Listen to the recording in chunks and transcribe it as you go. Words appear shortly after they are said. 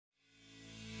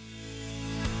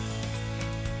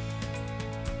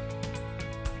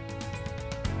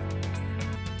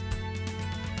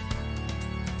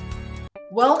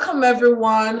Welcome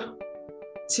everyone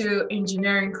to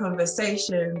Engineering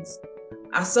Conversations.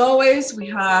 As always, we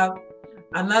have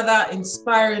another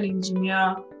inspiring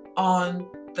engineer on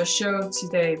the show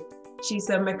today. She's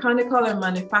a mechanical and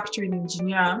manufacturing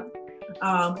engineer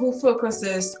who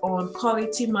focuses on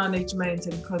quality management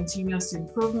and continuous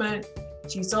improvement.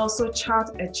 She's also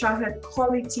a chartered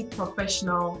quality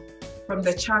professional from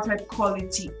the Chartered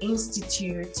Quality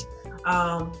Institute,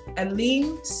 a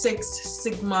Lean Six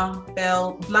Sigma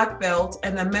Black Belt,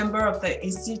 and a member of the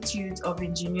Institute of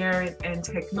Engineering and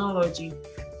Technology.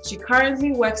 She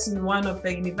currently works in one of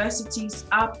the universities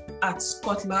up at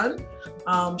Scotland.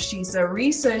 She's a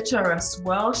researcher as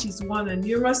well. She's won a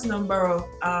numerous number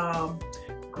of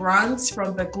grants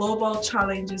from the Global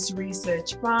Challenges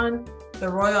Research Fund, the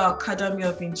Royal Academy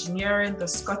of Engineering, the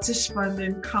Scottish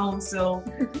Funding Council,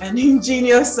 and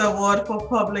Ingenious Award for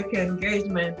Public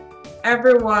Engagement.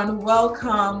 Everyone,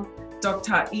 welcome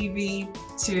Dr. Evie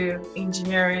to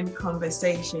Engineering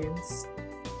Conversations.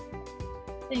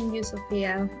 Thank you,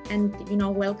 Sophia, and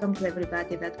welcome to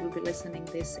everybody that will be listening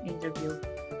this interview.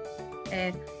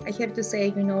 I have to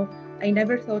say, I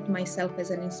never thought myself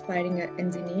as an inspiring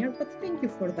engineer, but thank you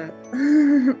for that.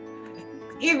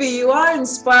 Evie, you are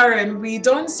inspiring. We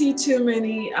don't see too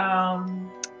many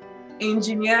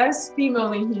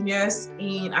female engineers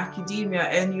in academia,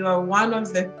 and you are one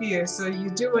of the few. So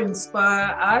you do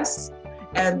inspire us,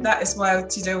 and that is why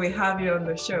today we have you on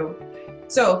the show.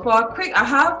 So I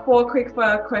have 4 quick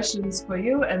fire questions for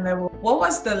you, and then what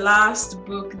was the last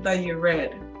book that you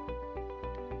read?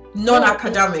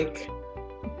 Non-academic.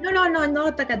 No,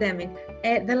 not academic.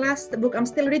 The last book, I'm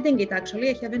still reading it actually,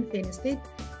 I haven't finished it,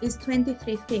 is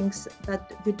 23 Things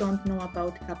That You Don't Know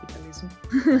About Capitalism.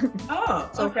 Oh,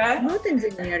 so okay. Not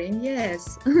engineering,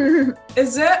 yes.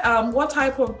 Is it, what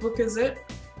type of book is it?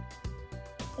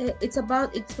 It's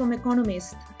from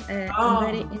economists. I'm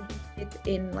very interested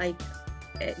in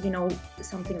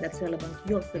something that's relevant to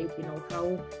your field,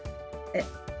 how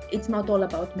it's not all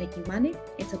about making money,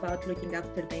 it's about looking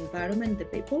after the environment, the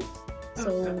people.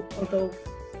 So although,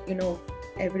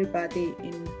 everybody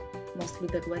in mostly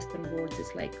the Western world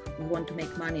is like, we want to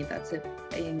make money, that's an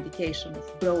indication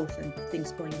of growth and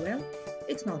things going well.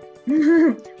 It's not.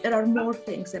 There are more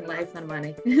things in life than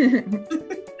money.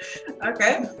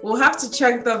 Okay, we'll have to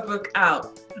check the book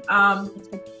out.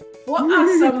 What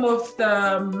are some of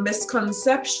the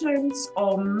misconceptions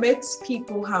or myths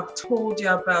people have told you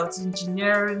about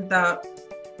engineering that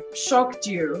shocked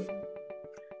you?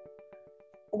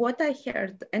 What I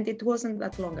heard, and it wasn't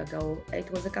that long ago,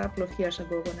 it was a couple of years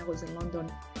ago when I was in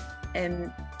London, and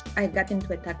I got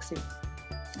into a taxi,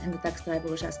 and the taxi driver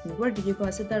was asking, where did you go? I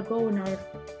said, I go in our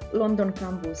London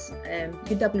campus.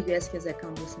 UWS has a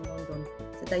campus in London.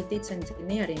 I said, I teach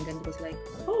engineering, and he was like,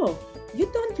 oh, you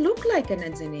don't look like an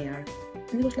engineer.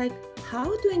 And he was like, how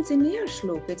do engineers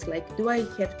look? It's like, do I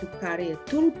have to carry a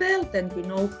tool belt and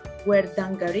wear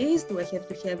dungarees? Do I have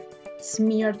to have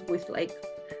smeared with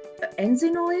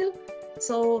engine oil?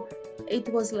 So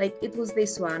it was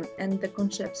this one, and the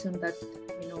conception that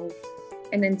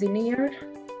an engineer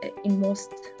in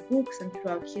most books and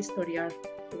throughout history are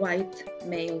white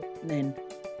male men.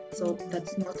 So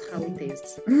that's not how it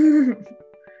is.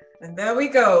 And there we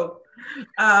go.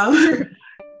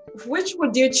 Which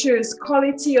would you choose,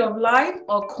 quality of life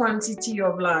or quantity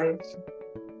of life?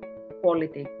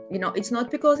 Quality. It's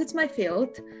not because it's my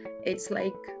field.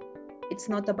 It's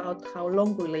not about how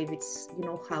long we live, it's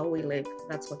how we live.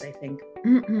 That's what I think.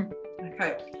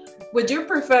 Okay. Would you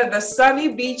prefer the sunny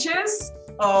beaches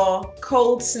or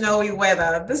cold, snowy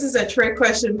weather? This is a trick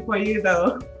question for you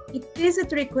though. It is a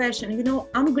trick question.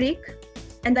 I'm Greek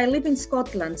and I live in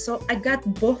Scotland, so I got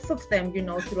both of them,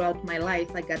 throughout my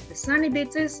life. I got the sunny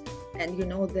beaches and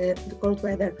the cold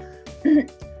weather.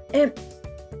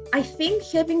 I think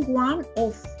having one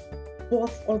of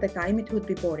both all the time, it would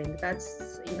be boring. That's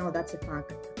a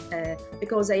fact.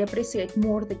 Because I appreciate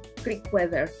more the Greek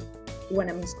weather when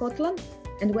I'm in Scotland,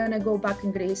 and when I go back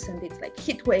in Greece and it's like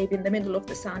heat wave in the middle of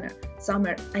the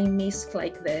summer, I miss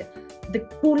the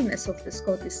coolness of the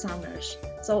Scottish summers.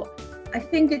 So I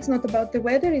think it's not about the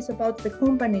weather, it's about the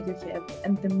company you have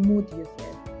and the mood you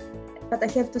have. But I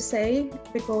have to say,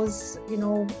 because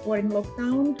we're in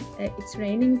lockdown, it's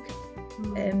raining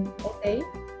all day.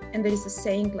 And there is a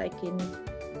saying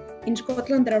in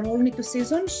Scotland, there are only 2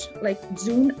 seasons, like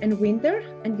June and winter,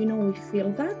 and we feel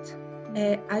that.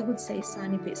 I would say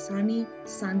sandy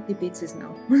beaches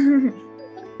now.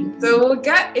 So we'll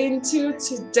get into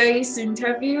today's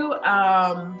interview.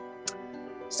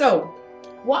 So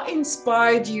what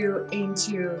inspired you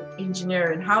into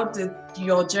engineering? How did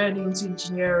your journey into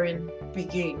engineering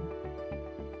begin?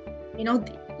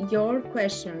 your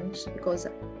questions, because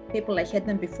people, I had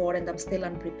them before and I'm still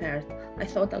unprepared. I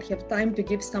thought I'll have time to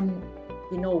give some,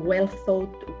 well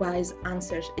thought, wise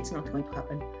answers. It's not going to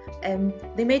happen.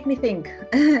 They made me think.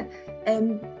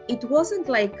 It wasn't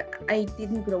like I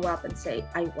didn't grow up and say,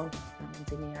 I want to become an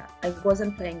engineer. I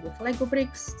wasn't playing with Lego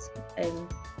bricks.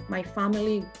 My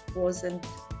family wasn't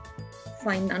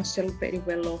financially very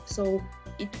well off. So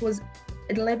it was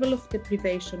a level of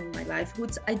deprivation in my life,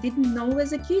 which I didn't know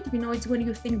as a kid. It's when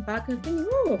you think back and think,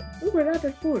 oh, we were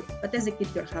rather poor. But as a kid,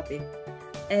 you're happy.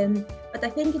 But I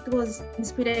think it was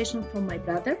inspiration from my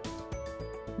brother,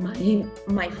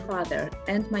 my father,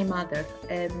 and my mother.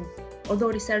 Although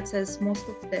research says most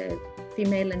of the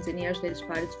female engineers, they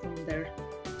inspired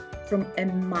from a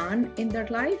man in their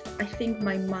life, I think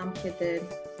my mom had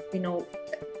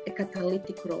a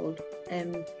catalytic role.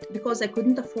 Because I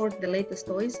couldn't afford the latest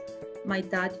toys, my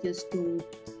dad used to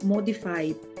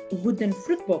modify wooden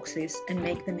fruit boxes and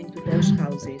make them into doll's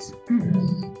houses.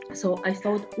 So I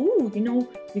thought,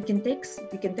 you can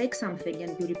take something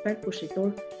and you repurpose it,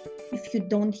 or if you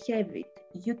don't have it,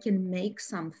 you can make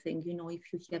something, if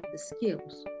you have the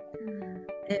skills.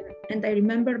 And I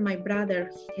remember my brother,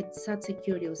 he had such a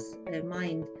curious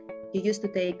mind. He used to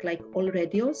take like all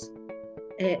radios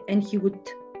and he would,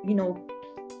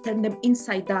 turn them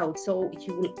inside out. So he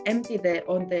will empty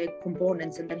on the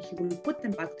components and then he will put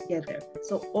them back together.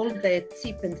 So all the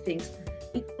chip and things,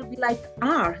 it will be like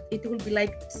art. It will be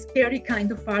like scary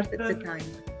kind of art at the time.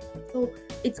 So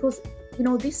it was,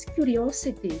 this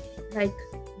curiosity, like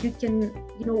you can,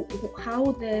 how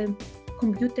the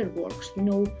computer works,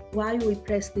 why we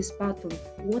press this button,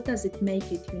 what does it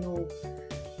make it,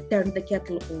 turn the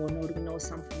kettle on, or,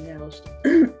 something else.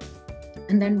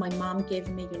 And then my mom gave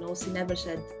me, she never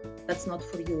said, that's not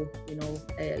for you,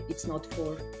 it's not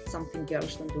for something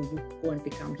girls don't do, you go and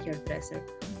become hairdresser.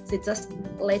 She just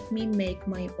let me make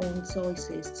my own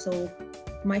choices. So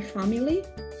my family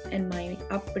and my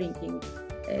upbringing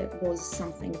was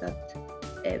something that,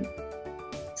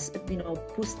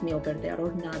 pushed me over there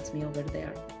or nudged me over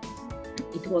there.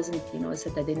 It wasn't, I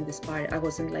said I didn't aspire. I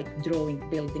wasn't like drawing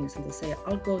buildings and to say,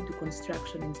 I'll go to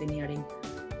construction engineering.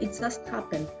 It just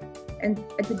happened. And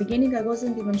at the beginning, I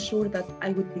wasn't even sure that I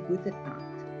would be good at that.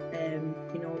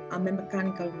 I'm a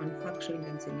mechanical manufacturing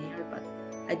engineer, but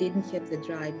I didn't have the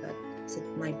drive that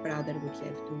my brother would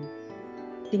have to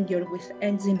tinker with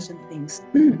engines and things.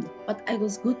 But I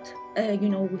was good,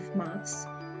 with maths.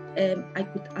 I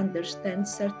could understand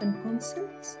certain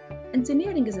concepts.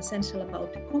 Engineering is essential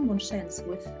about common sense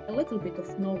with a little bit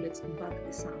of knowledge to back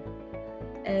this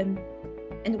up.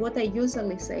 And what I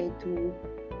usually say to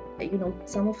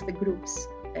some of the groups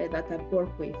that I've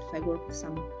worked with, I work with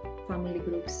some family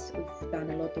groups who've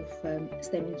done a lot of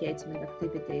STEM engagement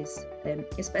activities,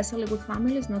 especially with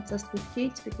families, not just with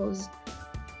kids, because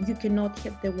you cannot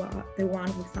have the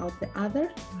one without the other.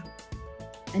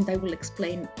 And I will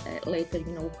explain later,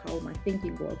 how my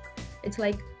thinking works. It's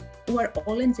like we're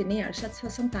all engineers. That's why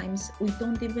sometimes we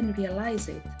don't even realize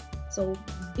it. So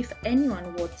if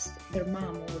anyone watched their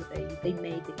mom or they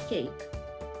made a cake,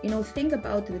 think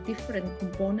about the different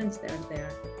components that are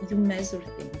there. You measure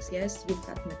things, yes? You've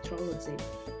got metrology.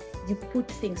 You put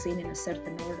things in a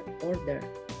certain order.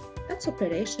 That's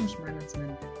operations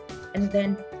management. And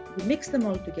then you mix them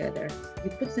all together. You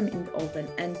put them in the oven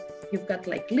and you've got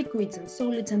like liquids and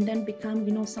solids and then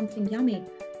become, something yummy.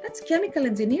 That's chemical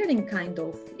engineering kind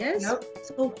of, yes? Yep.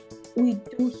 So we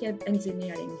do have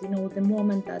engineering, the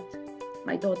moment that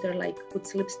my daughter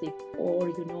puts lipstick or,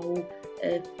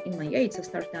 in my age, I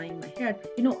start dyeing my hair,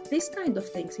 these kind of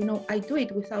things, I do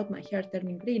it without my hair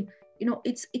turning green.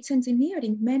 It's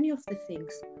engineering, many of the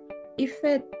things. If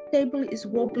a table is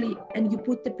wobbly and you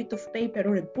put a bit of paper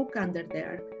or a book under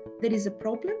there is a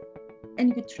problem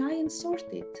and you try and sort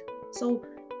it. So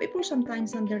people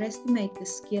sometimes underestimate the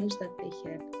skills that they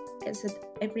have. I said,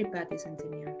 everybody's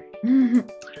engineer.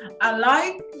 I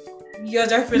like your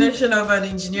definition of an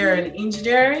engineer.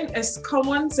 Engineering is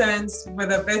common sense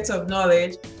with a bit of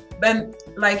knowledge. But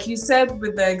like you said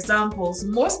with the examples,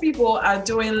 most people are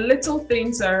doing little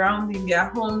things around in their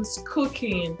homes,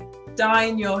 cooking,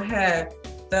 dyeing your hair,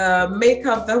 the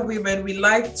makeup that we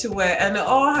like to wear, and it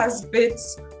all has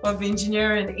bits of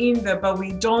engineering in there, but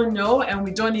we don't know and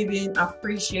we don't even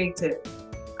appreciate it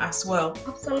as well.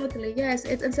 Absolutely, yes.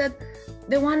 It's that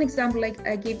the one example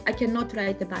I give, I cannot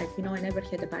ride a bike. I never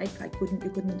had a bike.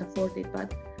 You couldn't afford it.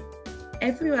 But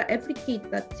every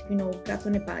kid that got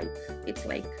on a bike, it's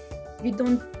like you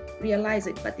don't realize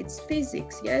it, but it's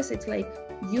physics. Yes, it's like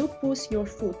you push your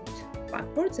foot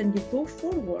backwards and you go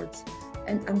forwards.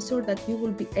 and I'm sure that you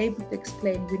will be able to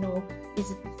explain,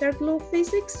 is it the third law of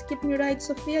physics? Keep me right,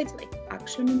 Sophia. It's like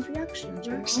action and reaction.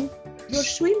 Yes. You're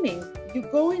swimming, you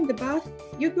go in the bath,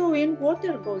 you go in,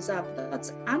 water goes up.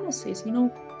 That's anosis,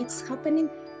 it's happening,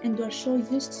 and we're so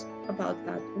used about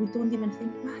that. We don't even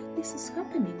think why this is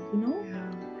happening,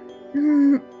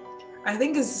 Yeah. I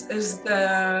think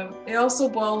it also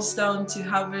boils down to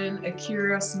having a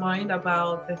curious mind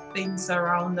about the things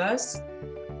around us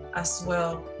as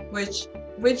well, which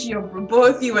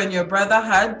both you and your brother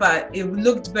had, but it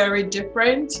looked very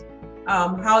different.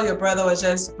 How your brother was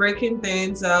just breaking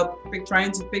things up,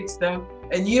 trying to fix them,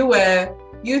 and you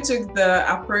took the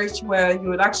approach where you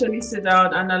would actually sit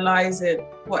down, analyze it,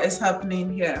 what is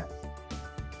happening here.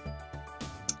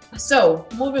 So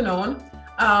moving on,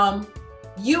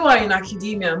 you are in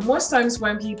academia. Most times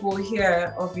when people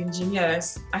hear of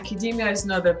engineers, academia is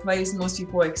not the place most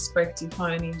people expect to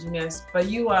find engineers, but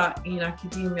you are in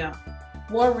academia.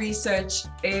 What research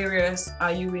areas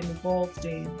are you involved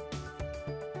in?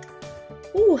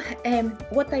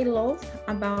 What I love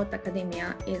about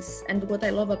academia and what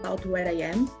I love about where I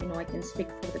am, I can speak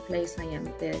for the place I am,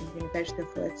 the University of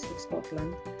West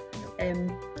Scotland.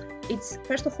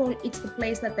 First of all, it's the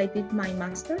place that I did my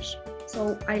master's.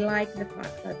 So I like the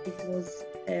fact that it was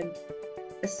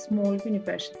a small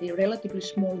university, relatively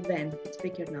small then, it's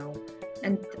bigger now.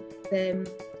 And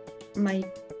my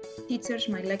teachers,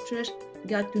 my lecturers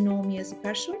got to know me as a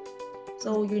person.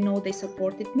 So, they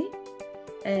supported me.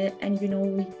 And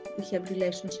we have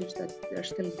relationships that are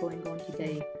still going on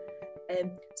today.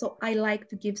 So I like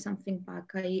to give something back.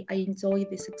 I enjoy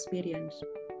this experience.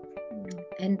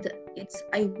 And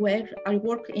I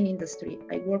work in industry.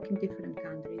 I work in different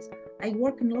countries. I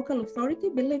work in local authority,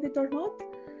 believe it or not.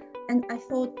 And I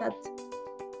thought that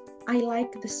I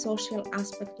like the social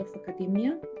aspect of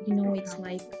academia. It's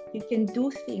like you can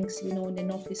do things, in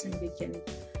an office, and you can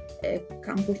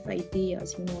come with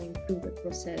ideas, improve the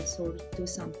process or do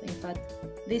something. But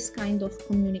this kind of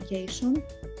communication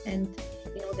and,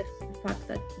 the fact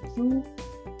that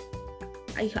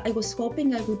I was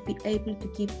hoping I would be able to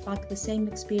give back the same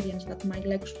experience that my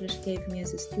lecturers gave me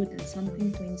as a student,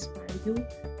 something to inspire you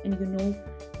and,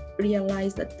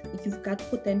 realize that you've got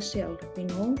potential,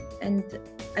 and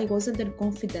I wasn't a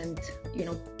confident,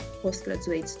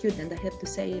 postgraduate student. I have to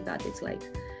say that it's like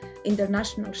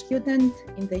international student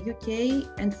in the UK,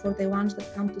 and for the ones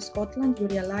that come to Scotland, you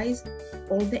realize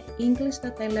all the English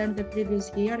that I learned the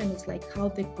previous year, and it's like how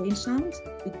the Queen sounds,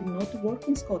 it do not work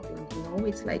in Scotland,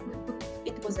 it's like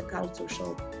it was a culture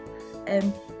shock.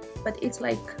 But it's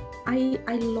like I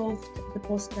loved the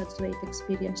postgraduate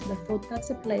experience, and I thought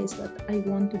that's a place that I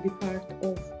want to be part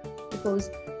of, because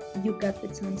you got the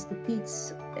chance to teach,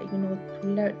 to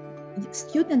learn.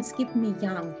 Students keep me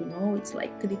young, it's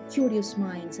like the curious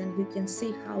minds, and you can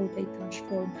see how they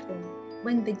transform from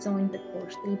when they join the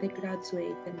course till they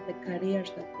graduate, and the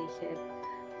careers that they have.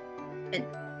 And,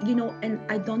 and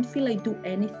I don't feel I do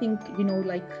anything,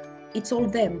 like it's all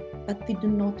them, but they do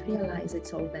not realize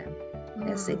it's all them.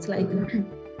 Yes, it's like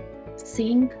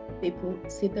seeing people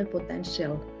see their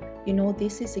potential.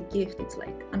 This is a gift. It's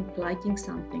like unplugging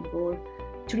something or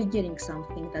triggering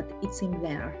something that it's in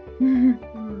there.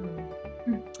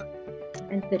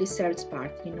 And the research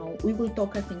part, we will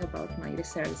talk, I think, about my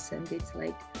research, and it's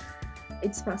like,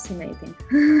 it's fascinating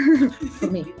for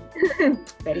me.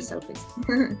 Very selfish.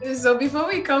 So before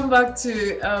we come back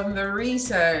to the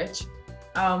research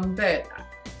bit,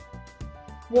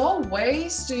 what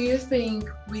ways do you think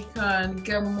we can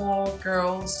get more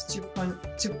girls to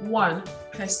one,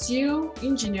 pursue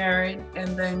engineering,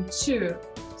 and then two,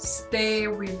 stay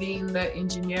within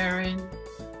engineering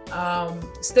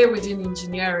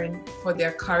for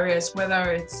their careers,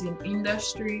 whether it's in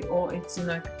industry or it's in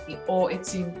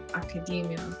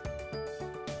academia?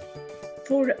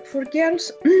 For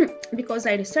girls, because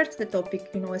I researched the topic,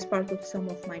 as part of some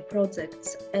of my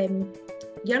projects,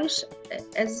 girls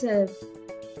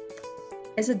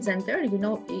as a gender,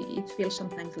 it feels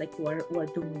sometimes like we're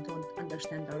doomed, don't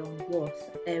understand our own worth.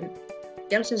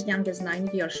 Girls as young as 9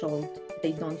 years old,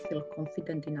 they don't feel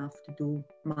confident enough to do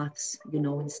maths,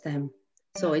 in STEM.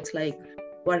 So it's like,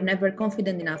 we're never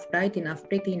confident enough, bright enough,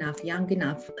 pretty enough, young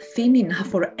enough, thin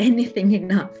enough, or anything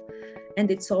enough. And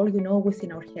it's all,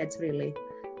 within our heads, really.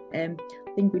 I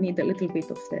think we need a little bit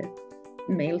of the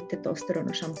male testosterone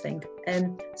or something.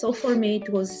 So for me, it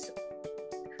was,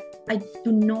 I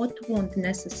do not want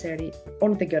necessarily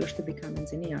all the girls to become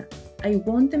engineer. I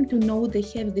want them to know they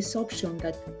have this option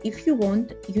that if you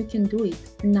want, you can do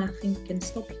it. Nothing can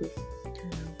stop you.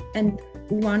 And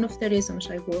one of the reasons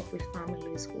I work with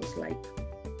families was like,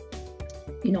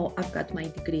 I've got my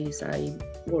degrees, I'm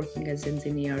working as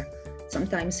engineer.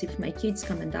 sometimes if my kids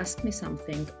come and ask me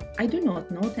something, I do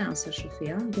not know the answer,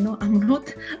 Sofia. I'm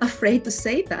not afraid to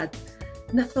say that.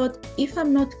 And I thought, if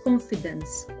I'm not confident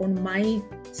on my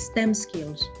STEM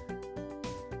skills,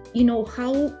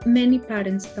 how many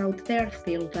parents out there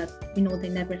feel that, they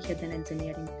never had an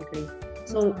engineering degree.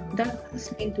 So that has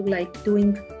been to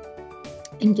doing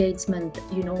engagement,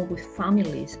 with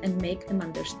families and make them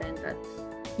understand that,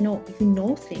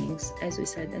 things, as we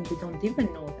said, and we don't even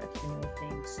know that you know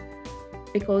things.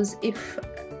 Because if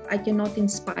I cannot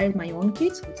inspire my own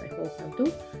kids, which I hope I'll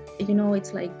do,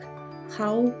 it's like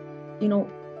how,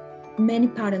 many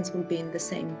parents will be in the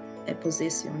same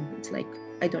position. It's like,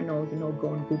 I don't know, go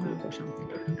on Google or something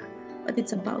like that. But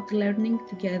it's about learning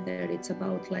together. It's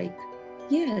about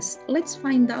yes, let's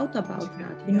find out about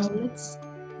that. Let's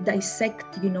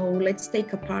dissect, let's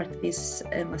take apart this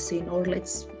machine, or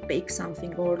let's bake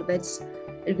something, or let's,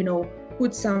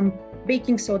 put some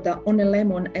baking soda on a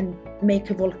lemon and make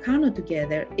a volcano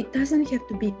together. It doesn't have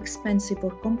to be expensive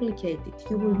or complicated.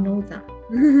 You will know that.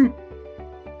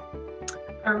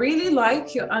 I really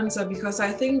like your answer, because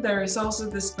I think there is also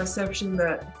this perception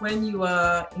that when you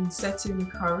are in certain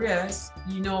careers,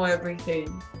 you know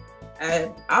everything.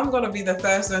 And I'm going to be the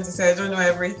first one to say I don't know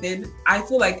everything. I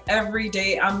feel like every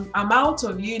day I'm out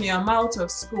of uni, I'm out of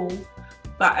school,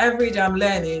 but every day I'm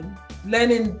learning.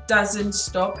 Learning doesn't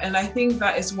stop. And I think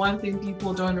that is one thing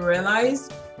people don't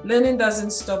realize. Learning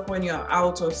doesn't stop when you're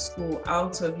out of school,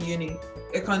 out of uni.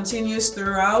 It continues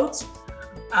throughout.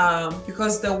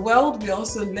 Because the world we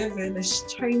also live in is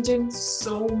changing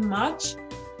so much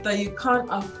that you can't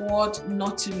afford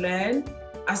not to learn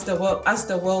as the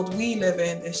world we live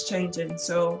in is changing.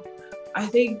 So I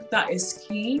think that is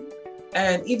key.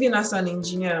 And even as an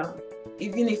engineer,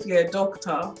 even if you're a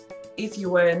doctor, if you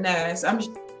were a nurse,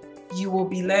 you will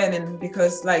be learning,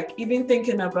 because even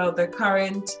thinking about the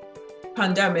current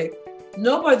pandemic,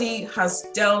 nobody has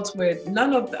dealt with,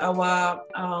 none of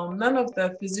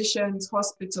the physicians,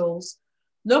 hospitals,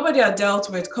 nobody had dealt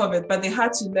with COVID, but they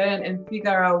had to learn and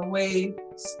figure out ways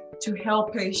to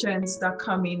help patients that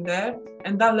come in there,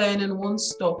 and that learning won't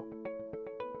stop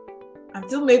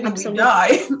until maybe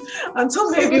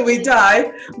we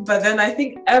die. But then I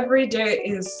think every day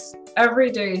is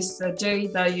a day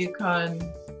that you can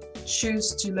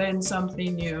choose to learn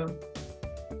something new.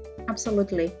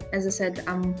 Absolutely. As I said,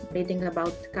 I'm reading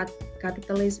about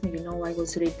capitalism. I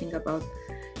was reading about,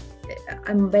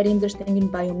 I'm very interested in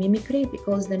biomimicry,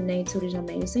 because the nature is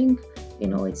amazing.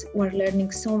 We're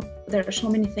learning there are so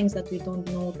many things that we don't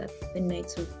know that the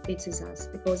nature teaches us,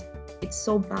 because it's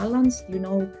so balanced.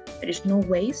 There is no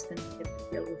waste, and we have to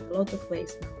deal with a lot of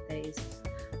waste nowadays.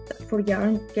 But for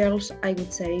young girls, I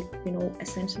would say,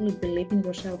 essentially believe in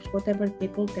yourselves, whatever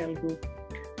people tell you.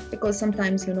 Because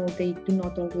sometimes, they do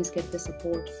not always get the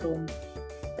support from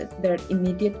their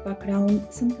immediate background,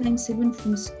 sometimes even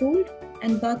from school,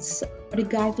 and that's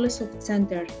regardless of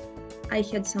gender. I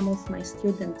had some of my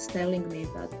students telling me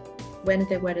that when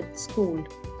they were at school,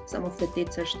 some of the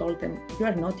teachers told them, you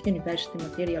are not university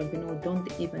material, don't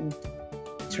even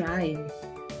try.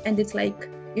 And it's like,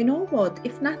 you know what,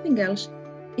 if nothing else,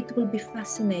 it will be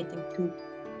fascinating to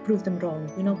prove them wrong,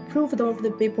 prove all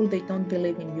the people they don't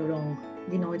believe in you wrong.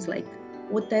 It's like,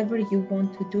 whatever you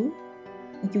want to do,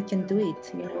 you can do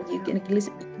it. You can at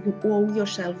least, you owe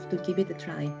yourself to give it a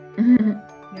try.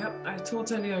 Yep, I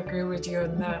totally agree with you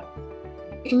on that.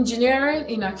 Engineering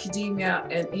in academia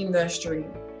and industry.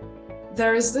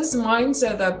 There is this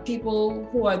mindset that people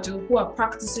who are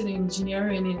practicing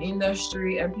engineering in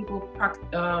industry and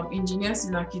engineers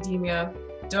in academia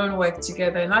don't work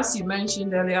together. And as you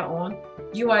mentioned earlier on,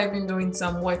 you are even doing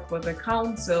some work for the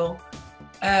council.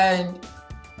 And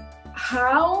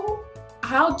how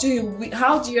do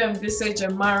you envisage a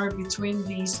marriage between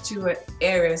these two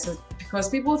areas? Because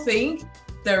people think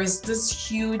there is this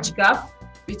huge gap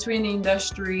between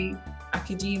industry,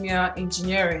 academia,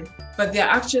 engineering, but they're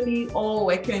actually all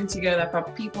working together,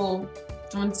 but people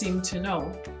don't seem to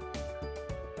know.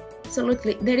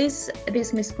 Absolutely. There is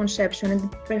this misconception,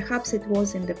 and perhaps it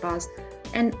was in the past.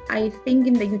 And I think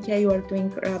in the UK you are doing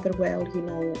rather well,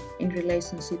 in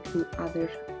relationship to other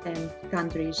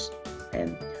countries.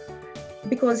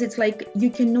 Because it's like you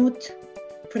cannot,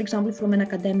 for example, from an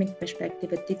academic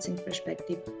perspective, a teaching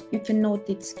perspective, you cannot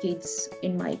teach kids,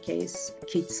 in my case,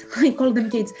 kids, I call them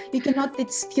kids, you cannot teach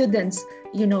students,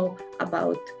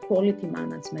 about quality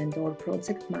management or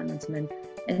project management,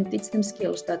 and teach them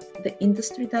skills that the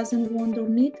industry doesn't want or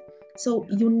need. So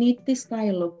you need this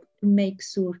dialogue to make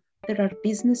sure there are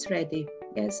business ready,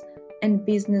 yes, and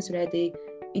business ready,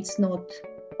 it's not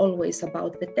always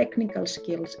about the technical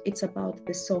skills, it's about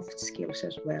the soft skills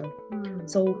as well.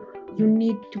 So you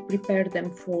need to prepare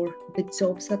them for the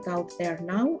jobs that are out there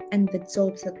now and the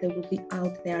jobs that they will be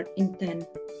out there in 10,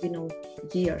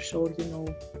 years or,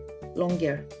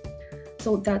 longer.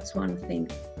 So that's one thing.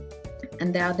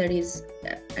 And the other is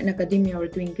in academia or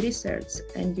doing research,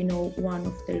 and one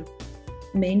of the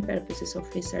main purposes of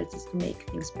research is to make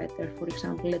things better. For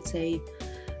example, let's say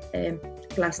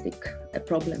plastic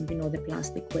problem, the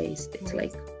plastic waste. It's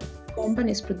like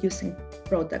companies producing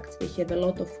products, they have a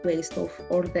lot of waste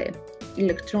or the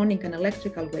electronic and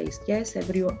electrical waste. Yes,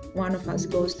 every one of us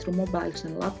goes through mobiles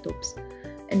and laptops,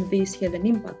 and these have an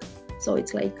impact. So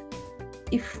it's like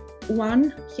if one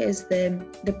has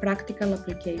the practical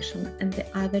application and the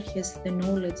other has the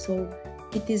knowledge, so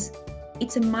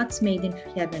it's a match made in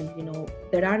heaven.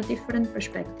 There are different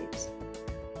perspectives,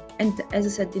 and as I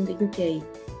said, in the UK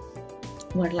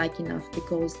we're lucky enough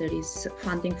because there is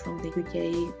funding from the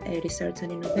UK Research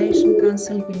and Innovation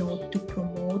Council, to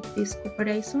promote this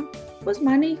cooperation, because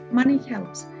money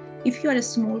helps. If you are a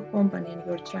small company and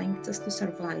you're trying just to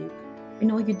survive,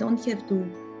 you don't have to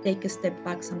take a step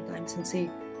back sometimes and say,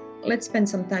 let's spend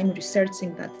some time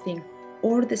researching that thing,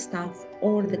 or the staff,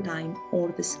 or the time,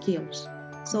 or the skills.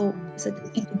 So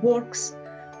it works,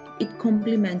 it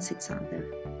complements each other.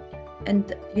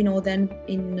 And then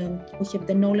we have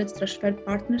the knowledge transfer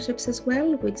partnerships as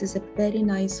well, which is a very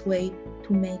nice way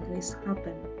to make this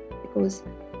happen, because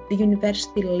the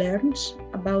university learns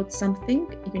about something,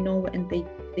 and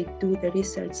they do the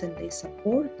research and they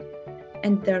support,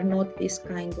 and they're not this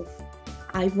kind of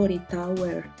ivory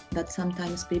tower that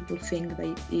sometimes people think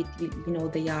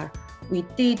they are. We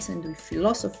teach and we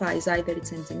philosophize, either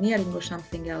it's engineering or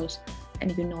something else,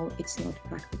 and it's not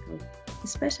practical.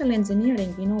 Especially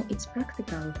engineering, it's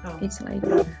practical. Oh. It's like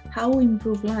how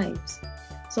improve lives.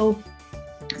 So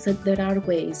there are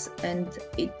ways, and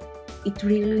it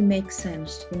really makes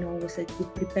sense, that you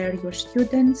prepare your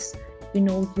students,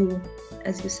 you,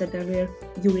 as you said earlier,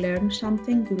 you learn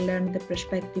something, you learn the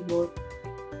perspective, or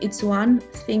it's one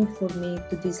thing for me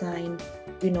to design,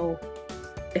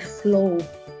 a flow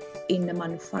in a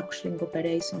manufacturing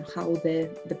operation, how the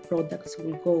products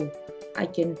will go. I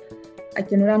can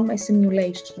run my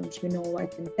simulations, I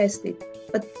can test it,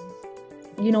 but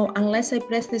unless I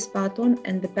press this button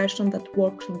and the person that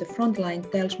works on the front line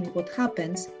tells me what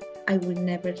happens, I will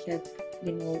never have,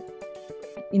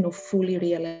 fully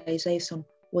realization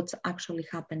what's actually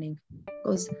happening.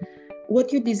 Because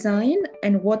what you design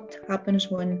and what happens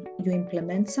when you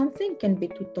implement something can be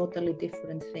two totally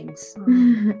different things.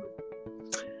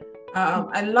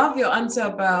 I love your answer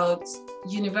about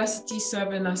university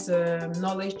serving as a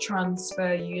knowledge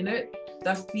transfer unit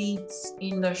that feeds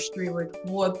industry with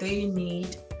what they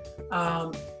need.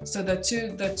 So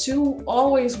the two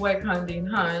always work hand in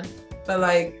hand, but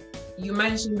like you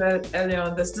mentioned that earlier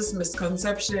on, there's this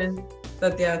misconception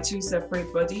that they are two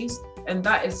separate bodies, and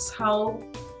that is how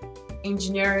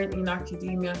engineering in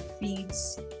academia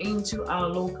feeds into our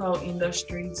local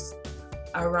industries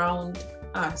around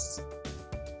us.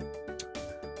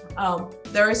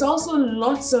 There is also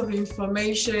lots of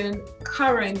information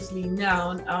currently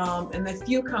now, and a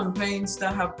few campaigns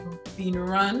that have been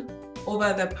run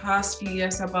over the past few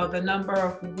years about the number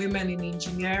of women in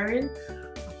engineering.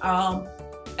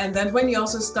 And then when you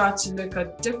also start to look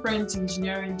at different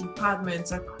engineering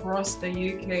departments across the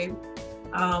UK,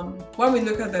 when we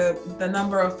look at the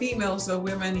number of females or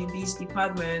women in these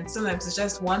departments, sometimes it's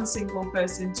just one single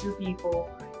person, two people,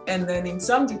 and then in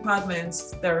some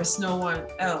departments, there is no one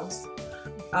else.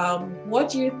 What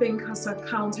do you think has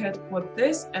accounted for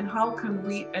this, and how can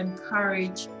we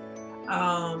encourage,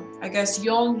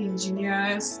 young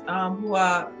engineers who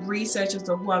are researchers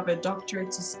or who have a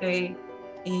doctorate to stay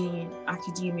in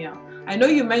academia? I know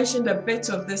you mentioned a bit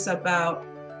of this about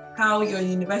how your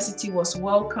university was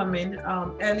welcoming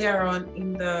earlier on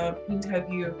in the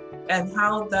interview, and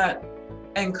how that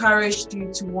encouraged you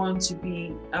to want to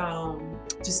be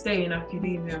to stay in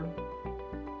academia.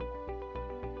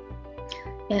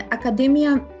 Yeah,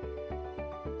 academia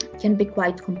can be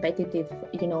quite competitive,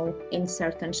 in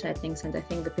certain settings, and I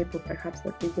think the people perhaps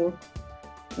that we work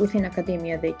within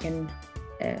academia,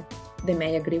 they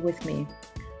may agree with me.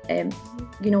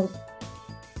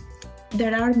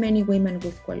 There are many women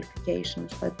with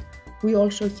qualifications, but we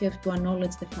also have to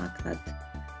acknowledge the fact that,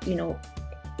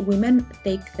 women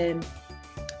take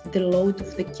the load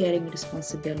of the caring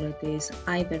responsibilities,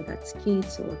 either that's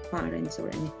kids or parents or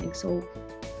anything. So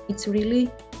it's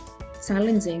really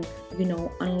challenging,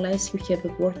 unless you have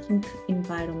a working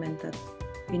environment that,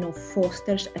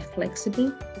 fosters a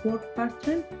flexible work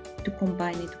pattern to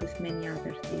combine it with many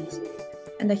other things.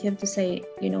 And I have to say,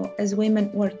 as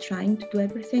women, we're trying to do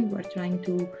everything. We're trying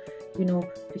to, to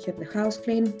have the house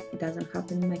clean. It doesn't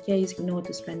happen in my case,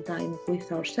 to spend time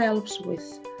with ourselves,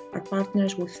 with our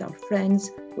partners, with our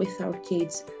friends, with our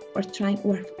kids.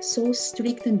 We're so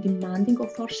strict and demanding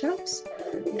of ourselves.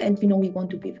 And, we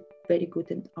want to be very good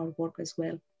at our work as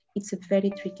well. It's a very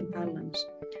tricky balance.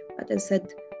 But as I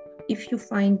said, if you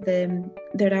find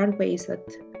there are ways that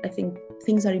I think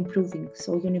things are improving.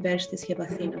 So universities have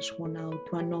Athena show now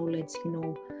to acknowledge,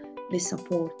 the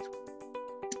support.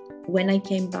 When I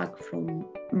came back from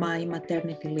my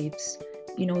maternity leaves,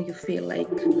 you feel like,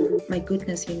 my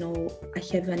goodness, I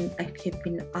have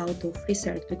been out of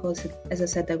research because, as I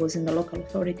said, I was in the local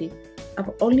authority.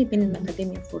 I've only been in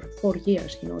academia for 4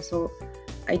 years, so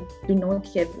I do not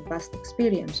have vast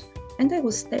experience. And I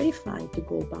was terrified to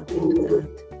go back into that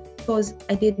because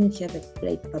I didn't have a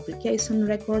great publication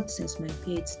record since my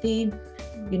PhD.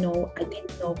 I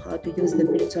didn't know how to use the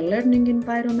virtual learning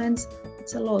environments.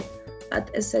 It's a lot.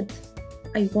 But as I said,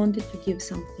 I wanted to give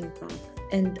something back.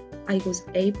 And I was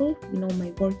able,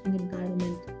 my working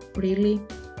environment really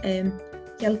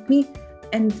helped me.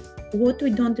 And what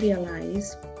we don't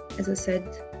realize, as I said,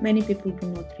 many people do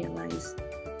not realize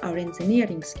our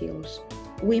engineering skills.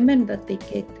 Women that they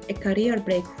get a career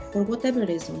break for whatever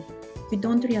reason, you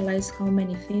don't realize how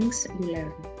many things you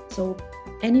learn. So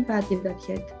anybody that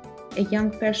had a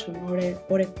young person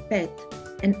or a pet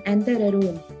and enter a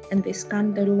room and they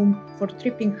scan the room for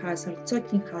tripping hazards,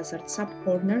 choking hazards, sub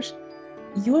corners,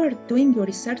 you are doing your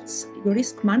research, your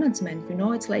risk management.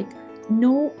 It's like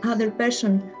no other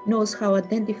person knows how to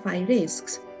identify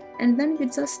risks. And then you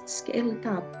just scale it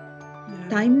up. Yeah.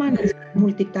 Time management,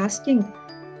 multitasking.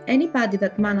 Anybody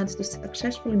that managed to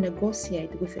successfully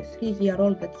negotiate with a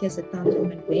 3-year-old that has a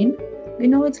tantrum and win,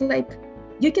 it's like,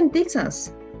 you can teach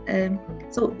us.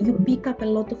 So you pick up a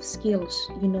lot of skills,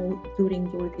 during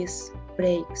these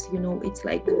breaks, it's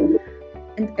like,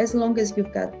 and as long as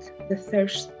you've got the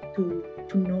thirst to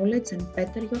knowledge and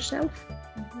better yourself,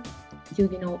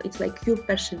 it's like you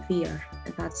persevere,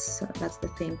 and that's the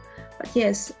thing. But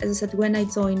yes, as I said, when I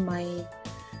joined my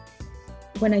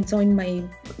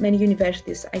many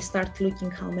universities, I start looking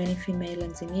how many female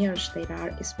engineers there are,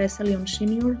 especially on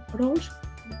senior roles.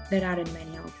 There aren't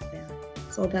many out there,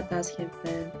 so that does have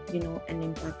an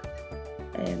impact.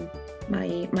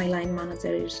 My line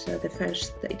manager is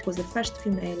it was the first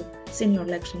female senior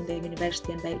lecturer in the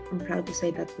university, and I'm proud to say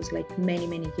that was like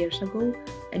many years ago,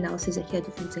 and now she's a head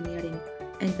of engineering.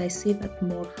 And I see that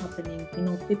more happening.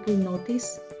 People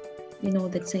notice,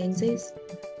 the changes,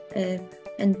 and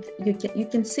you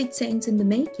can see change in the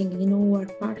making. We're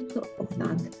part of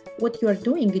that. What you are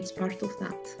doing, it's part of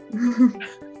that.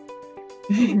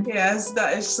 Yes,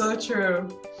 that is so true.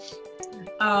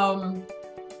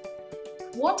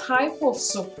 What type of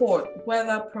support,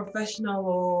 whether professional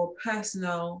or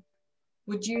personal,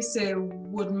 would you say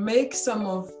would make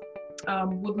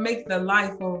the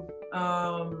life of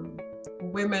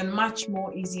women much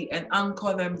more easy and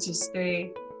anchor them to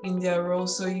stay in their role?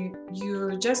 So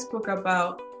you just spoke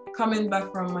about coming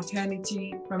back from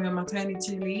your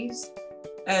maternity leaves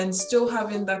and still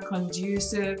having that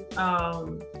conducive,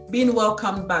 being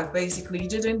welcomed back, basically. You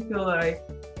didn't feel like,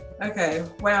 okay,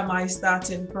 where am I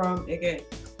starting from again?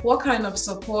 What kind of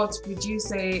support would you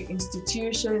say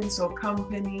institutions or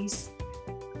companies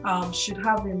should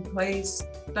have in place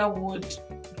that would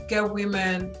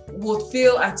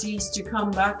feel at ease to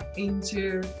come back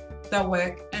into the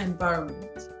work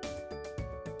environment?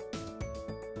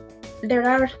 There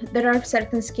are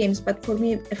certain schemes, but for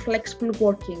me, a flexible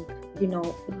working, it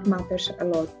matters a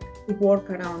lot. To work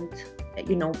around,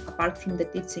 apart from the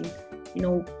teaching,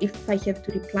 if I have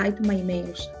to reply to my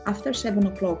emails after 7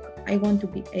 o'clock, I want to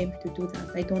be able to do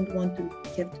that. I don't want to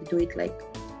have to do it like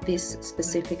this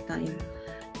specific time.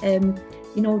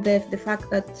 The fact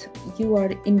that you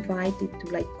are invited to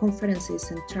like conferences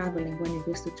and traveling when you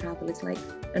used to travel, it's like,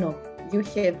 you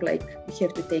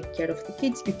have to take care of the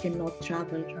kids, you cannot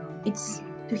travel. It's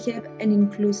to have an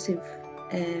inclusive,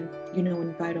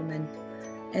 environment,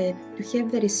 to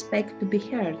have the respect to be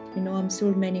heard. I'm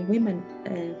sure many women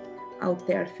out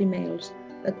there, females,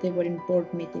 that they were in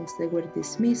board meetings, they were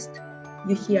dismissed.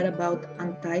 You hear about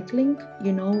untitling,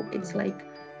 it's like,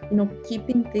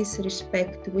 keeping this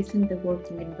respect within the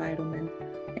working environment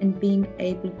and being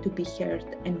able to be heard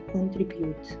and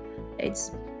contribute.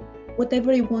 It's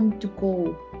whatever you want to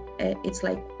go, it's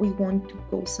like we want to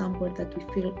go somewhere that we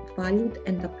feel valued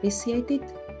and appreciated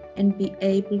and be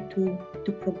able to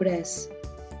progress,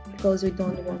 because we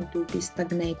don't want to be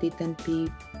stagnated and be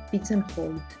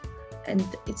pigeonholed. And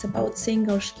it's about seeing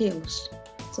our skills.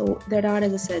 So there are,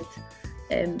 as I said,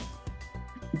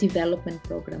 development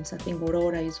programs. I think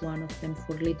Aurora is one of them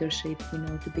for leadership,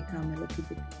 to become a little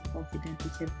bit confident, to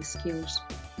have the skills.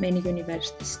 Many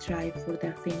universities strive for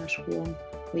their Finnish home,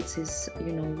 which is,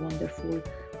 wonderful.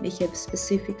 They have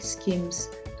specific schemes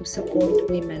to support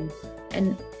women.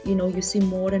 And, you see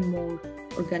more and more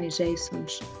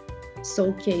organizations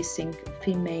showcasing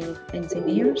female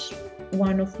engineers.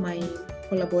 One of my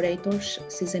collaborators,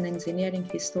 she's an engineering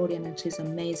historian and she's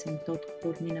amazing,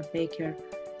 Dr. Nina Baker.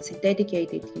 She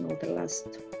dedicated, the last,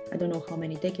 I don't know how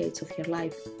many decades of her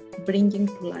life, bringing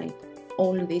to light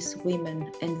all these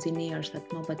women engineers that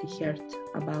nobody heard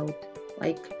about.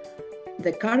 Like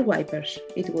the car wipers,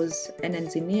 it was an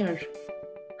engineer,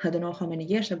 I don't know how many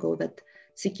years ago, that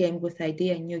she came with the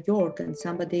idea in New York, and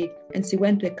she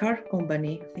went to a car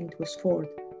company, I think it was Ford,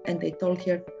 and they told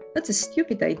her, that's a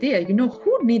stupid idea,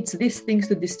 who needs these things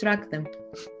to distract them?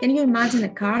 Can you imagine a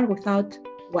car without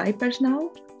wipers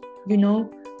now?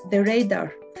 The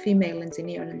radar, female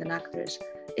engineer and an actress,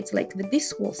 it's like the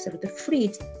dishwasher, the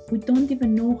fridge. We don't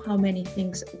even know how many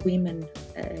things women,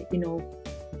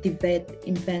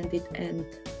 invented and,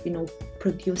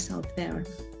 produce out there.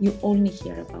 You only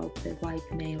hear about the white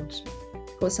males,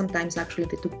 because sometimes actually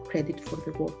they took credit for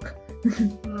the work.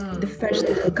 The first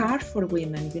car for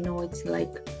women, it's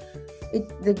like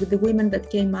the women that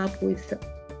came up with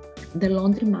the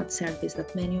laundromat service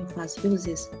that many of us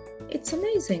uses. It's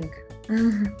amazing.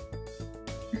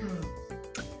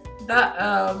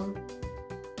 That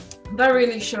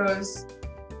really shows,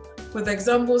 with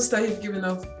examples that you've given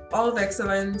of all the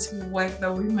excellent work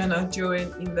that women are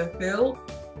doing in the field.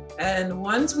 And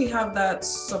once we have that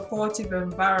supportive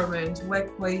environment,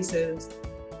 workplaces,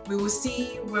 we will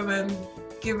see women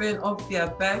giving of their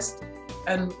best.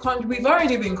 And we've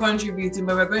already been contributing,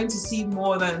 but we're going to see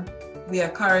more than we are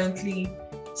currently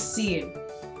seeing.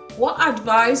 What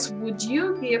advice would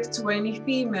you give to any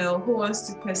female who wants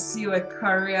to pursue a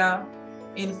career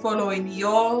in following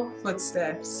your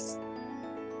footsteps?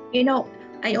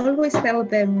 I always tell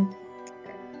them,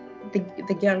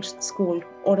 the girls at school,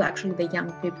 or actually the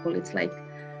young people, it's like,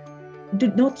 do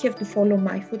not have to follow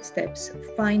my footsteps.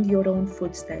 Find your own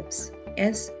footsteps.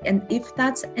 Yes, and if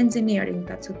that's engineering,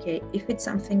 that's okay. If it's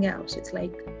something else, it's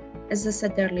like, as I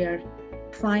said earlier,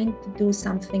 find to do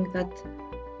something that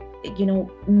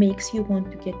makes you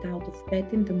want to get out of bed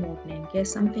in the morning. Yes,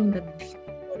 something that fuels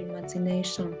your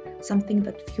imagination, something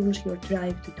that fuels your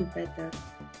drive to do better.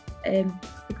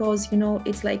 Because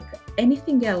it's like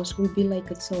anything else will be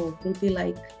like a chore, will be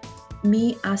like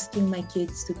me asking my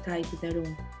kids to tidy their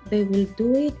room. They will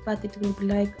do it, but it will be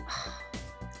like,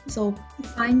 so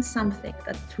find something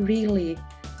that really,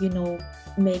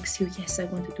 makes you, yes, I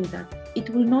want to do that. It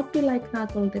will not be like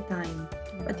that all the time,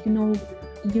 but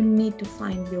you need to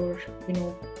find your,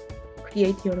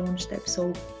 create your own steps.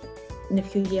 So in a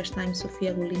few years' time,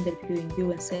 Sophia will interview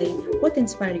you and say, what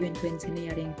inspired you into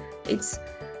engineering? It's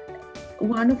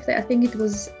one of the, I think it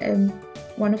was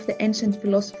one of the ancient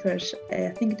philosophers, I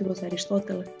think it was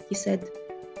Aristotle, he said,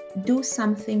 do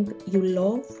something you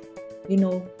love,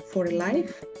 for a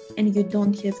life, and you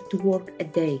don't have to work a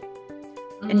day.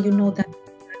 And that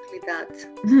exactly that.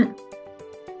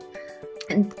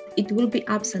 And it will be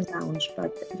ups and downs,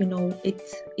 but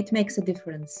it makes a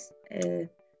difference.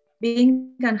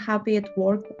 Being unhappy at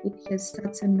work, it has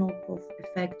such a knock-off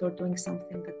effect, or doing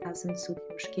something that doesn't suit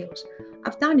your skills.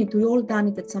 I've done it, we all done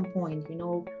it at some point,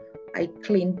 I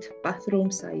cleaned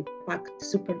bathrooms, I packed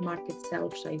supermarket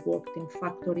shelves, I worked in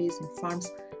factories and farms.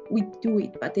 We do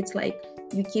it, but it's like,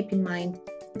 you keep in mind,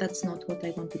 that's not what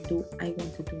I want to do, I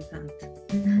want to do that.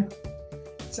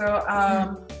 So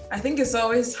I think it's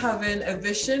always having a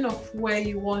vision of where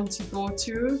you want to go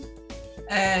to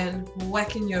and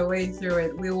working your way through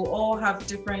it. We will all have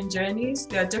different journeys.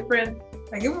 They are different.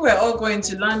 Like if we were all going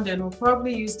to London, we'll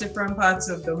probably use different parts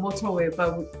of the motorway,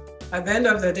 but at the end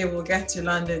of the day, we'll get to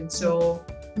London. So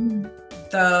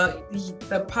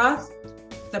the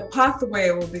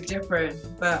pathway will be different,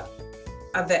 but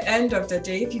at the end of the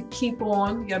day, if you keep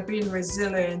on, you're being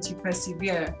resilient, you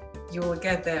persevere, you will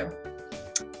get there.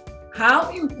 How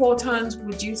important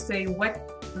would you say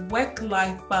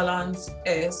work-life balance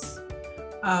is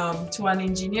to an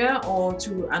engineer or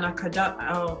to an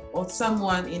or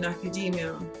someone in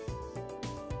academia?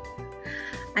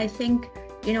 I think,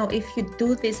 if you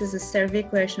do this as a survey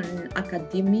question in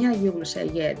academia, you will say,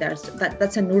 yeah,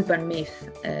 that's an urban myth,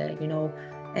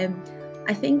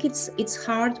 I think it's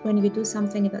hard when you do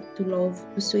something that you love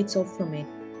to switch off from it.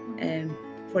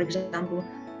 For example,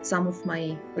 some of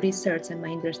my research and my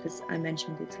interests, I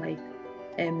mentioned, it's like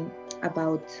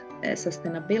about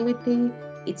sustainability.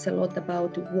 It's a lot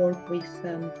about work with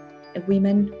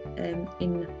women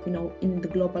in in the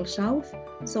global south.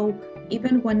 So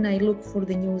even when I look for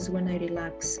the news, when I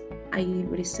relax, I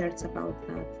research about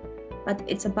that. But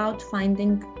it's about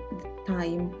finding the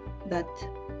time that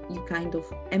you kind of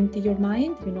empty your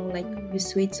mind, like you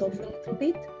switch off a little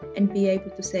bit and be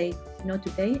able to say,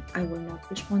 today I will not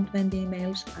respond to any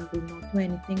emails, I will not do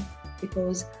anything,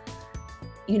 because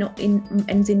in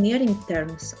engineering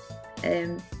terms,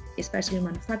 especially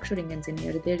manufacturing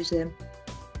engineer, there is a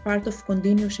part of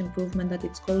continuous improvement that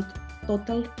it's called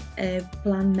total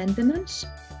plant maintenance.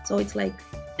 So it's like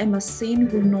a machine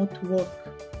will not work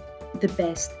the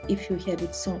best if you have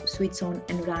it switched on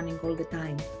and running all the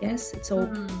time. Yes,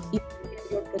 so if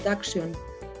your production,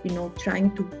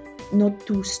 trying to not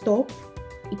to stop,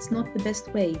 it's not the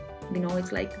best way.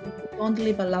 It's like we don't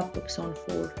leave our laptops on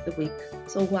for the week,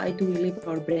 so why do we leave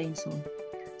our brains on?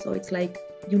 So it's like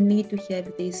you need to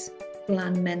have this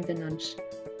plant maintenance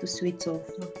to switch off.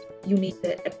 You need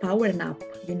a power nap,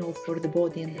 for the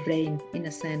body and the brain, in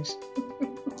a sense.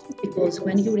 Because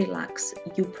when you relax,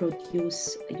 you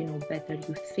produce, better,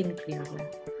 you think clearly.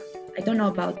 I don't know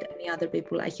about any other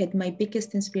people. I had my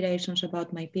biggest inspirations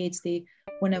about my PhD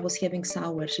when I was having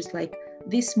hours. It's like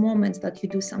these moments that you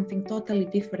do something totally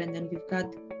different and you've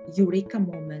got eureka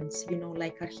moments,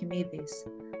 like Archimedes.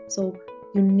 So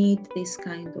you need this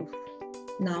kind of,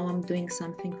 now I'm doing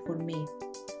something for me,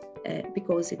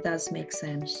 because it does make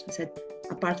sense. I said,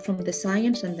 apart from the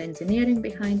science and the engineering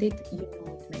behind it,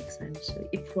 it makes sense. So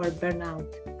if we are burnout,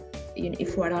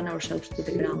 if we run ourselves to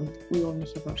the ground, we only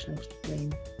have ourselves to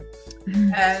blame.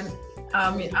 And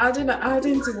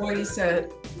adding to what you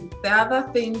said, the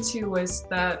other thing too is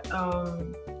that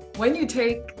when you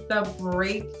take the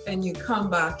break and you come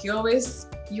back,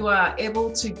 you are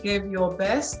able to give your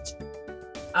best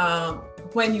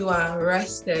when you are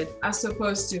rested, as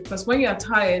opposed to, because when you're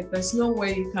tired, there's no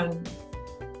way you can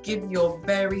give your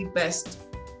very best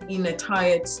in a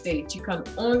tired state. You can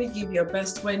only give your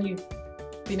best when you've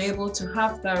been able to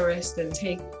have that rest and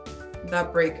take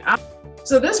that break.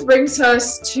 So this brings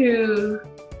us to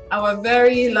our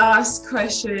very last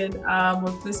question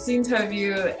of this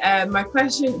interview. And my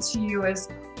question to you is,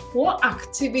 what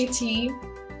activity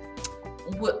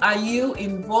are you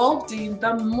involved in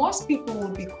that most people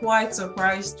will be quite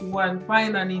surprised to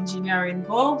find an engineer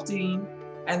involved in,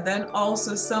 and then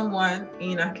also someone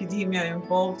in academia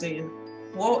involved in?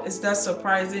 What is that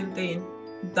surprising thing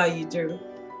that you do?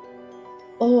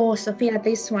 Oh, Sophia,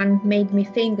 this one made me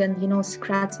think and,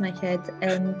 scratch my head.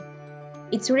 And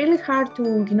it's really hard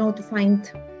to, to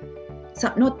find,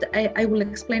 I will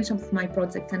explain some of my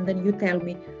projects and then you tell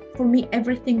me. For me,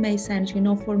 everything makes sense.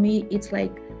 For me, it's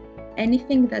like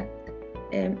anything that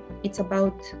it's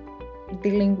about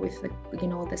dealing with,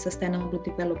 the sustainable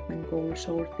development goals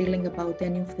or dealing about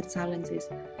any of the challenges.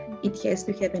 It has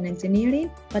to have an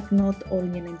engineering, but not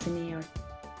only an engineer.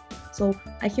 So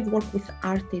I have worked with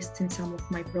artists in some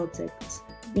of my projects,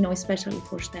 especially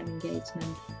for STEM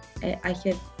engagement. I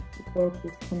have worked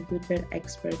with computer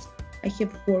experts. I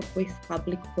have worked with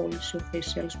public policy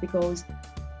officials, because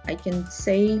I can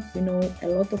say, a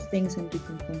lot of things and you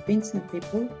can convince the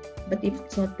people, but if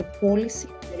it's not the policy,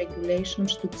 the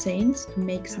regulations to change, to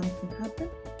make something happen,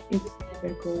 it will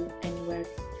never go anywhere.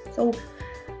 So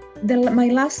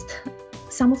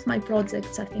some of my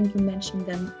projects, I think you mentioned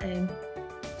them,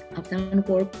 I've done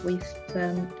work with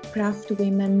craft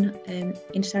women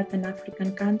in certain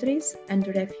African countries and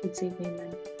refugee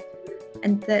women.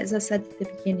 And as I said at the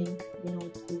beginning,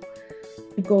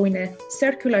 to go in a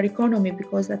circular economy,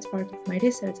 because that's part of my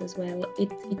research as well,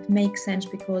 it makes sense,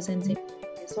 because engineering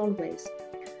is always.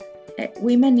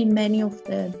 Women in many of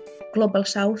the global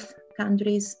south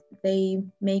countries, they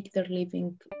make their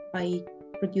living by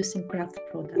producing craft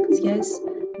products. Yes,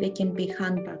 they can be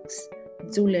handbags,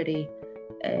 jewelry,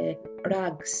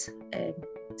 rugs,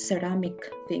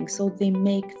 ceramic things. So they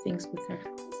make things with their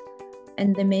hands,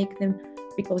 and they make them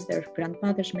because their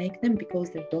grandmothers make them, because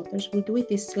their daughters will do it.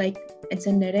 It's like a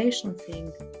generation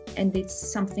thing, and it's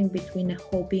something between a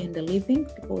hobby and a living,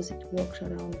 because it works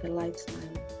around the lifestyle.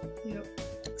 Yep.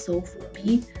 So for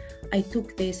me, I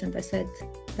took this and I said,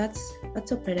 that's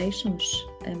operations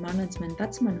management,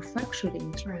 that's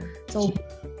manufacturing. Right. So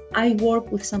I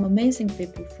work with some amazing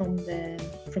people from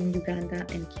Uganda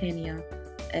and Kenya,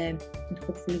 and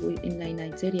hopefully in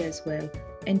Nigeria as well.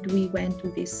 And we went to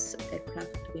this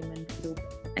craft women group,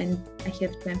 and I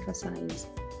have to emphasize,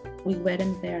 we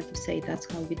weren't there to say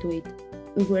that's how we do it.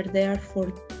 We were there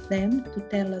for them to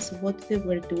tell us what they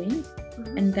were doing,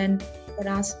 and then for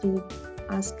us to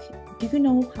ask, do you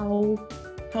know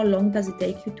how long does it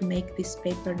take you to make this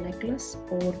paper necklace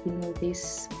or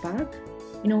this bag?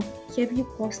 Have you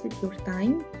costed your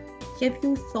time have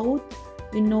you thought,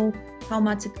 how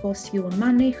much it costs you on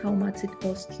money, how much it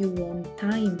costs you on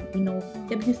time,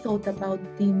 have you thought about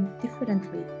them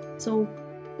differently? So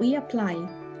we apply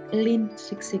Lean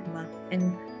Six Sigma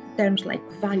and terms like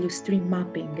value stream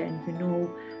mapping and,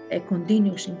 a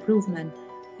continuous improvement,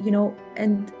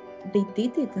 and they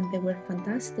did it and they were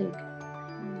fantastic.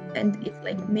 And it's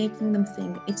like making them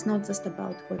think it's not just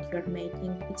about what you're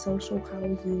making, it's also how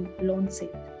you launch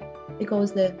it.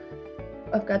 Because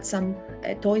I've got some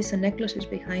toys and necklaces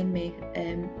behind me,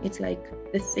 and it's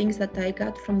like the things that I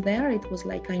got from there, it was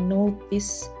like, I know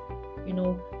this,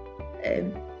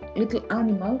 little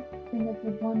animal thing that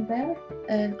was on there,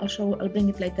 I'll bring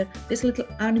it later. This little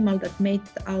animal that made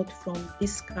out from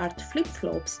discard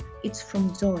flip-flops, it's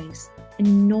from Joyce,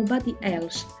 and nobody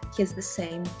else has the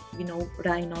same,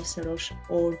 rhinoceros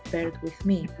or bird with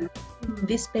me.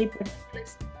 This paper,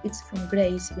 it's from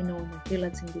Grace, in a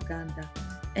village in Uganda.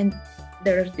 And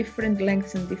there are different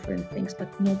lengths and different things,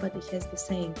 but nobody has the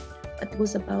same. It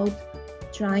was about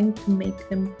trying to make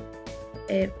them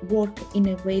work in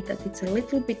a way that it's a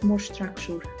little bit more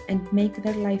structured and make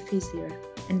their life easier,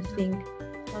 and think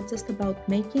not just about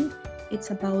making,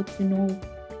 it's about,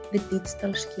 the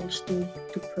digital skills to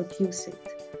produce it.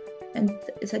 And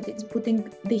it's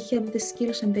they have the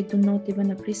skills and they do not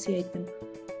even appreciate them.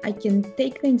 I can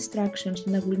take the instructions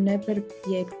and I will never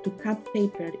be able to cut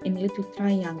paper in little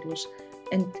triangles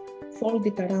and fold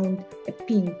it around a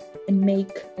pin and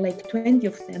make like 20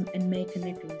 of them and make a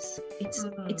necklace. It's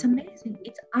amazing.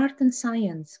 It's art and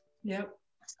science. Yep.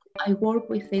 I work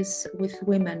with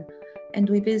women, and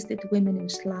we visit women in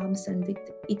slums, and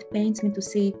it pains me to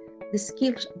see the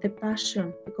skills, the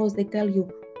passion, because they tell you,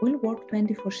 we'll work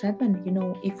 24/7,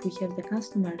 if we have the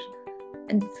customers,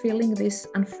 and feeling this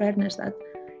unfairness that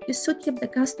you should have the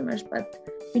customers, but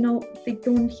they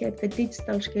don't have the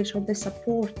digital skills or the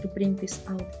support to bring this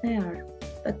out there.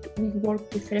 But we work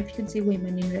with refugee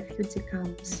women in refugee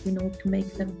camps, to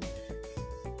make them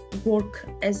work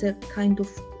as a kind of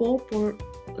co-op, or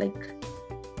like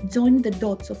join the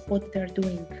dots of what they're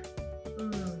doing.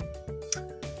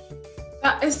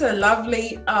 That is a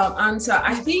lovely answer.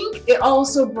 I think it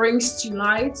also brings to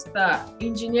light that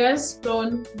engineers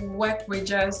don't work with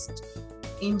just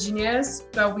engineers,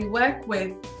 but we work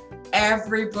with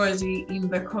everybody in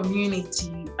the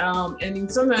community.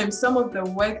 And sometimes some of the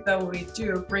work that we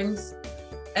do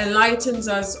enlightens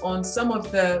us on some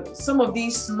of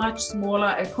these much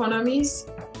smaller economies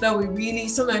that we really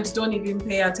sometimes don't even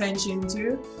pay attention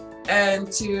to.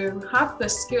 And to have the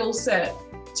skill set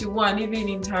to even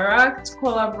interact,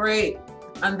 collaborate,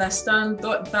 understand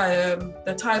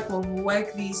the type of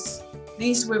work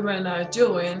these women are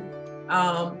doing,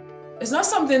 it's not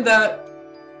something that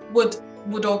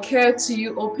would occur to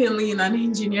you openly in an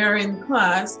engineering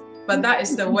class, but that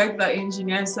is the work that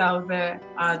engineers out there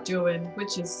are doing,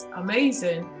 which is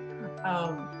amazing.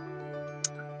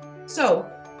 So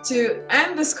to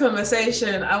end this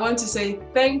conversation, I want to say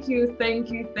thank you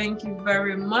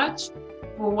very much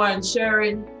for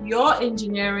sharing your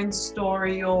engineering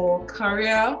story, your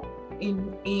career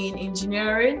in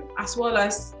engineering, as well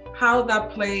as how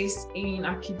that plays in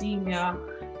academia.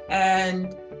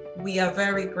 And we are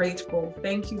very grateful.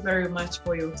 Thank you very much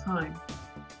for your time.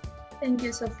 Thank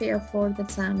you, Sophia, for the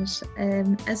chance.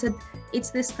 As I said, it's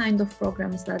this kind of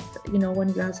programs that, when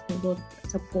you ask me about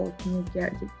support,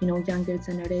 younger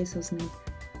generations need,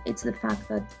 it's the fact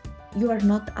that you are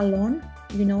not alone,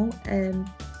 and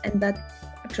that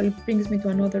actually brings me to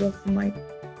another of my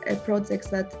projects,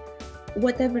 that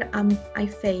whatever I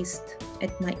faced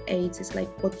at my age is like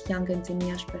what young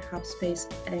engineers perhaps face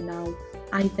now,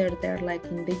 either they're like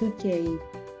in the UK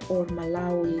or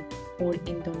Malawi or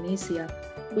Indonesia.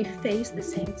 We face the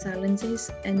same challenges,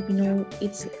 and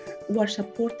we're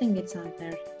supporting each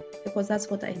other, because that's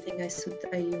what I think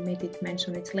I made it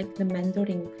mention. It's like the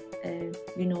mentoring,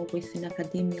 within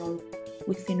academia or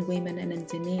within women and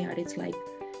engineer. It's like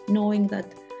knowing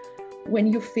that when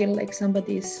you feel like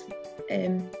somebody's,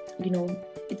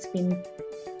 it's been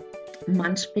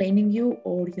mansplaining you,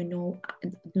 or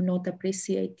do not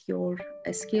appreciate your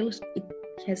skills, it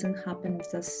hasn't happened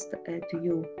just to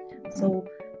you. So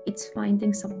it's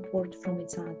finding support from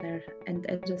each other, and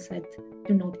as I said,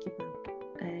 do not give up.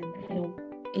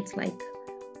 It's like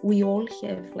we all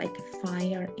have like a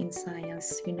fire in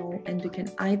science, and we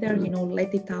can either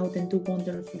let it out and do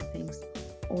wonderful things,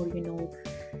 or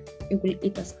it will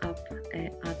eat us up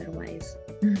otherwise.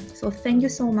 So thank you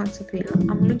so much, Sophia.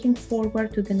 I'm looking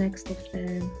forward to the next of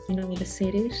the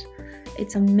series.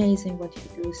 It's amazing what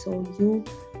you do. So you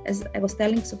as I was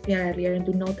telling Sophia earlier, and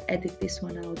do not edit this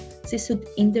one out, she should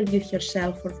interview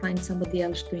herself or find somebody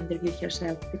else to interview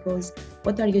herself, because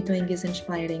what are you doing is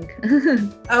inspiring.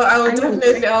 I'll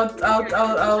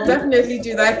definitely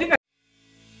do that. I think